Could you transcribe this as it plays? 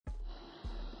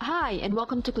Hi, and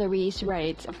welcome to Clarice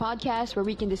Writes, a podcast where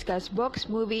we can discuss books,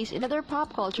 movies, and other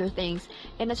pop culture things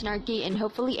in a snarky and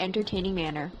hopefully entertaining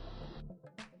manner.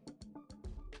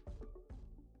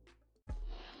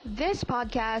 This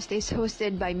podcast is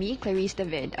hosted by me, Clarice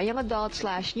David, a young adult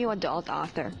slash new adult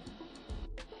author.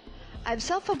 I've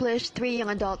self-published 3 young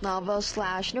adult novels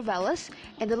slash novellas,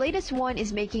 and the latest one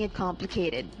is Making It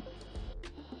Complicated.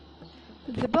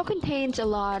 The book contains a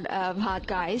lot of hot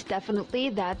guys,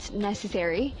 definitely, that's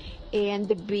necessary, and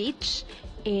the beach,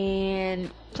 and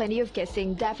plenty of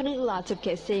kissing, definitely lots of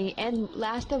kissing, and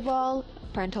last of all,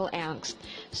 parental angst.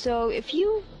 So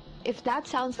if that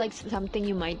sounds like something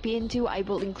you might be into, I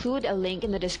will include a link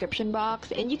in the description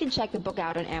box, and you can check the book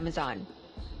out on Amazon.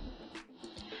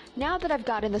 Now that I've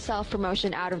gotten the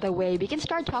self-promotion out of the way, we can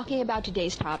start talking about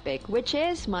today's topic, which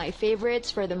is my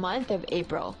favorites for the month of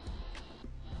April.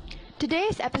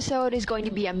 Today's episode is going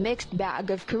to be a mixed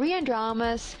bag of Korean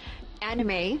dramas,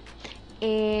 anime,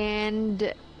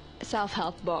 and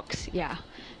self-help books. Yeah.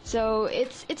 So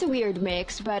it's a weird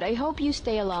mix, but I hope you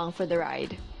stay along for the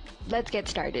ride. Let's get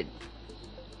started.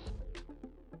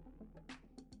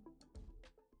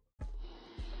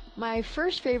 My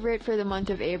first favorite for the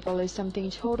month of April is something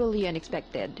totally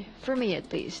unexpected, for me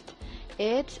at least.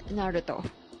 It's Naruto.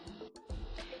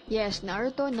 Yes,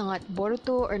 Naruto, not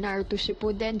Boruto or Naruto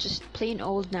Shippuden, just plain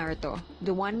old Naruto,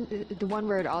 the one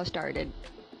where it all started.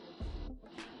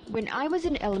 When I was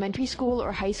in elementary school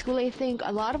or high school, I think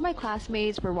a lot of my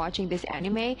classmates were watching this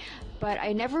anime, but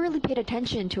I never really paid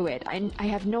attention to it. I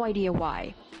have no idea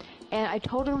why. And I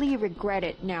totally regret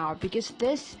it now because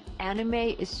this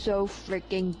anime is so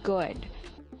freaking good.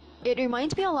 It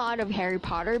reminds me a lot of Harry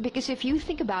Potter because if you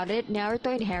think about it,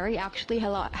 Naruto and Harry actually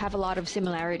have a lot of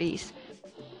similarities.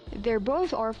 They're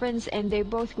both orphans and they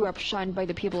both grew up shunned by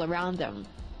the people around them.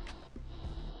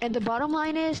 And the bottom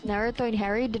line is, Naruto and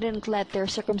Harry didn't let their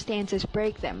circumstances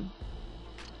break them.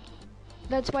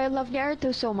 That's why I love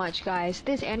Naruto so much, guys.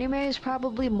 This anime is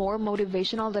probably more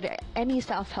motivational than any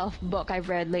self-help book I've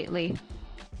read lately.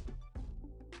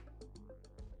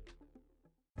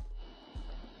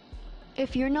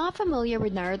 If you're not familiar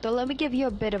with Naruto, let me give you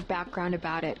a bit of background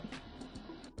about it.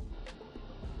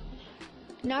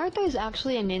 Naruto is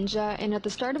actually a ninja, and at the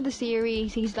start of the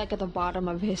series, he's like at the bottom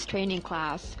of his training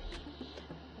class.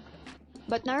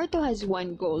 But Naruto has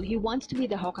one goal. He wants to be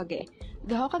the Hokage.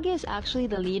 The Hokage is actually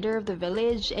the leader of the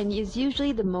village and is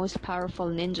usually the most powerful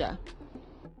ninja.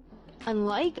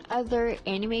 Unlike other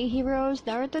anime heroes,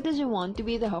 Naruto doesn't want to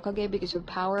be the Hokage because of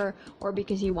power or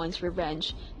because he wants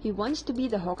revenge. He wants to be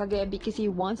the Hokage because he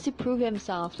wants to prove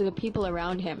himself to the people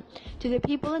around him, to the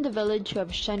people in the village who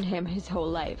have shunned him his whole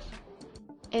life.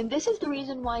 And this is the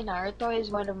reason why Naruto is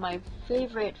one of my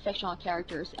favorite fictional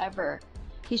characters ever.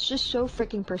 He's just so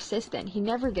freaking persistent. He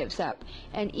never gives up.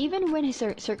 And even when his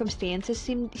circumstances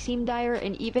seem dire,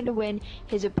 and even when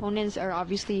his opponents are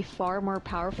obviously far more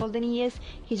powerful than he is,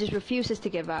 he just refuses to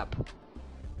give up.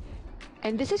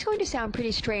 And this is going to sound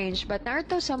pretty strange, but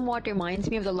Naruto somewhat reminds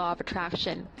me of the law of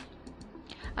attraction.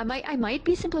 I might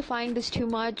be simplifying this too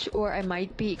much, or I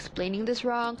might be explaining this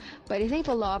wrong, but I think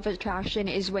the law of attraction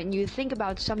is when you think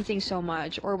about something so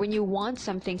much, or when you want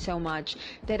something so much,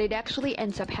 that it actually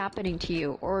ends up happening to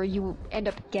you, or you end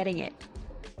up getting it.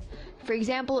 For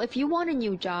example, if you want a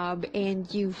new job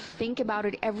and you think about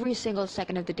it every single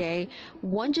second of the day,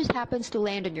 one just happens to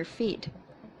land on your feet.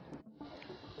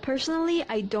 Personally,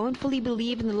 I don't fully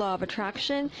believe in the law of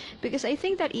attraction because I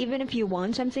think that even if you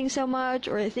want something so much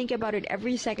or think about it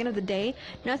every second of the day,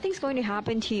 nothing's going to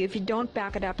happen to you if you don't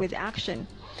back it up with action.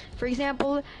 For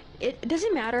example, it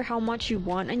doesn't matter how much you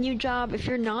want a new job, if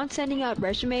you're not sending out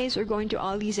resumes or going to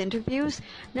all these interviews,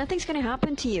 nothing's going to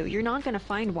happen to you. You're not going to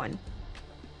find one.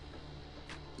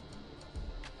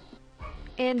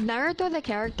 And Naruto the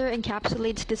character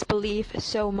encapsulates this belief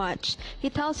so much. He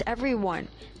tells everyone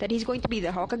that he's going to be the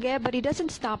Hokage, but he doesn't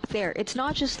stop there. It's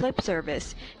not just lip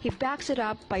service. He backs it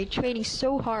up by training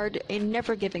so hard and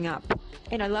never giving up.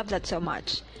 And I love that so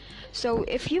much. So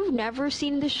if you've never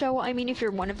seen the show, I mean if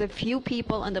you're one of the few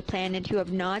people on the planet who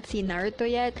have not seen Naruto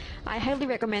yet, I highly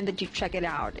recommend that you check it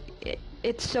out.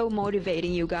 It's so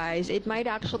motivating, you guys. It might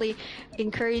actually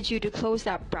encourage you to close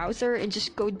that browser and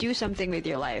just go do something with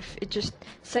your life. It just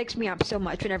psychs me up so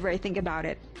much whenever I think about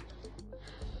it.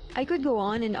 I could go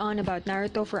on and on about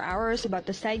Naruto for hours, about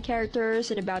the side characters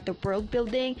and about the world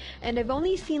building, and I've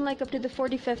only seen like up to the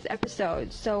 45th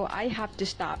episode, so I have to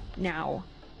stop now.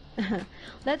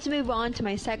 Let's move on to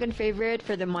my second favorite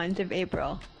for the month of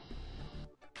April.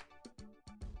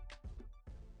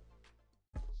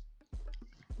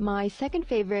 My second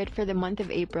favorite for the month of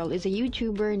April is a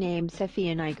YouTuber named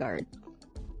Safiya Nygaard.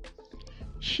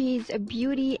 She's a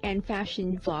beauty and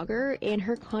fashion vlogger, and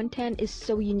her content is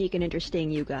so unique and interesting,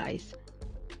 you guys.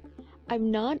 I'm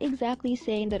not exactly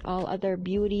saying that all other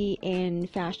beauty and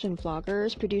fashion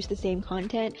vloggers produce the same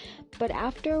content, but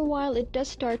after a while it does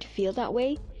start to feel that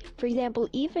way. For example,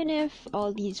 even if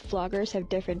all these vloggers have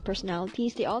different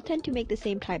personalities, they all tend to make the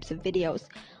same types of videos,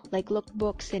 like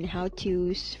lookbooks and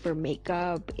how-tos for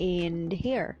makeup and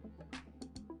hair.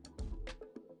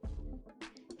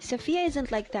 Sophia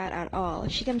isn't like that at all.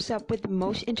 She comes up with the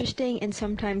most interesting and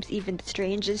sometimes even the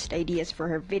strangest ideas for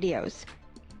her videos.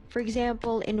 For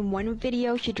example, in one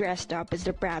video, she dressed up as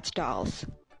the Bratz dolls.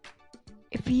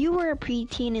 If you were a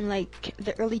preteen in like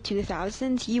the early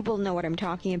 2000s, you will know what I'm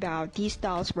talking about. These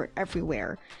dolls were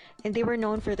everywhere, and they were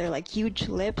known for their like huge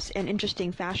lips and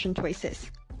interesting fashion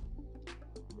choices.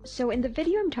 So in the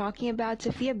video I'm talking about,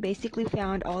 Sophia basically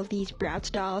found all these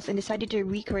Bratz dolls and decided to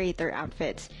recreate their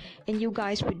outfits. And you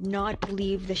guys would not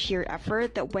believe the sheer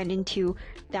effort that went into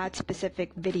that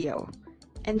specific video.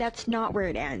 And that's not where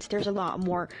it ends. There's a lot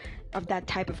more of that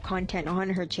type of content on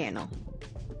her channel.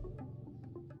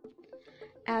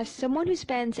 As someone who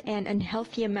spends an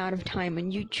unhealthy amount of time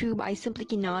on YouTube, I simply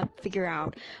cannot figure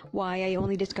out why I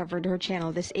only discovered her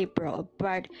channel this April.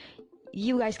 But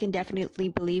you guys can definitely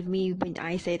believe me when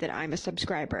I say that I'm a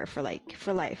subscriber for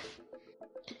life.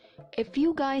 If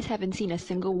you guys haven't seen a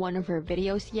single one of her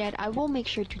videos yet, I will make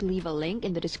sure to leave a link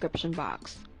in the description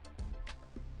box.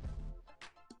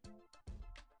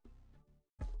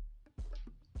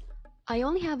 I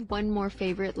only have one more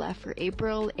favorite left for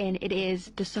April, and it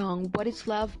is the song What Is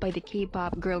Love by the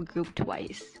K-pop girl group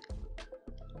Twice.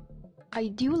 I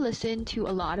do listen to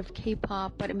a lot of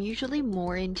K-pop, but I'm usually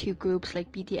more into groups like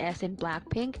BTS and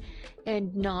Blackpink,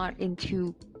 and not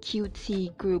into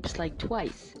cutesy groups like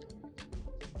Twice.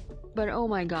 But oh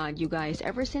my god, you guys,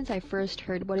 ever since I first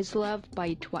heard What Is Love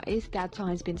by Twice, that song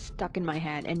has been stuck in my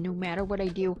head, and no matter what I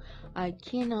do, I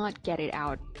cannot get it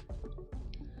out.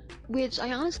 Which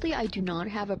I do not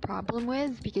have a problem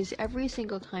with, because every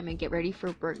single time I get ready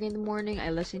for work in the morning,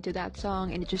 I listen to that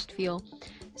song and I just feel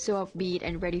so upbeat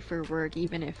and ready for work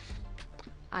even if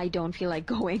I don't feel like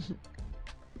going.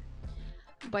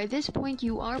 By this point,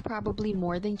 you are probably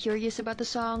more than curious about the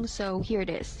song, so here it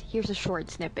is. Here's a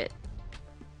short snippet.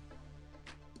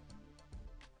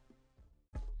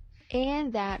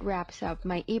 And that wraps up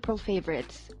my April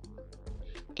favorites.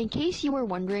 In case you were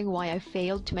wondering why I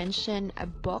failed to mention a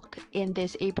book in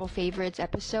this April favorites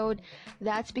episode,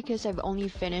 that's because I've only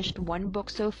finished one book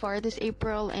so far this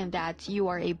April, and that's You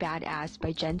Are a Badass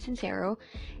by Jen Sincero,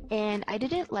 and I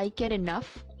didn't like it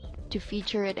enough to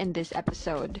feature it in this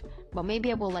episode, but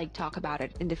maybe I will talk about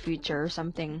it in the future or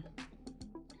something.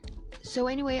 So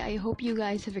anyway, I hope you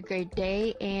guys have a great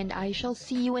day, and I shall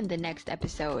see you in the next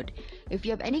episode. If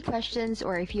you have any questions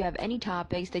or if you have any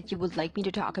topics that you would like me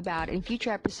to talk about in future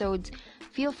episodes,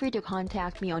 feel free to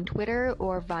contact me on Twitter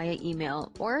or via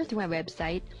email or through my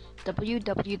website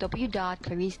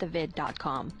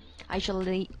www.claricedavid.com. I shall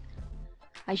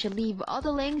leave all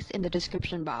the links in the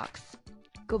description box.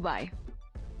 Goodbye.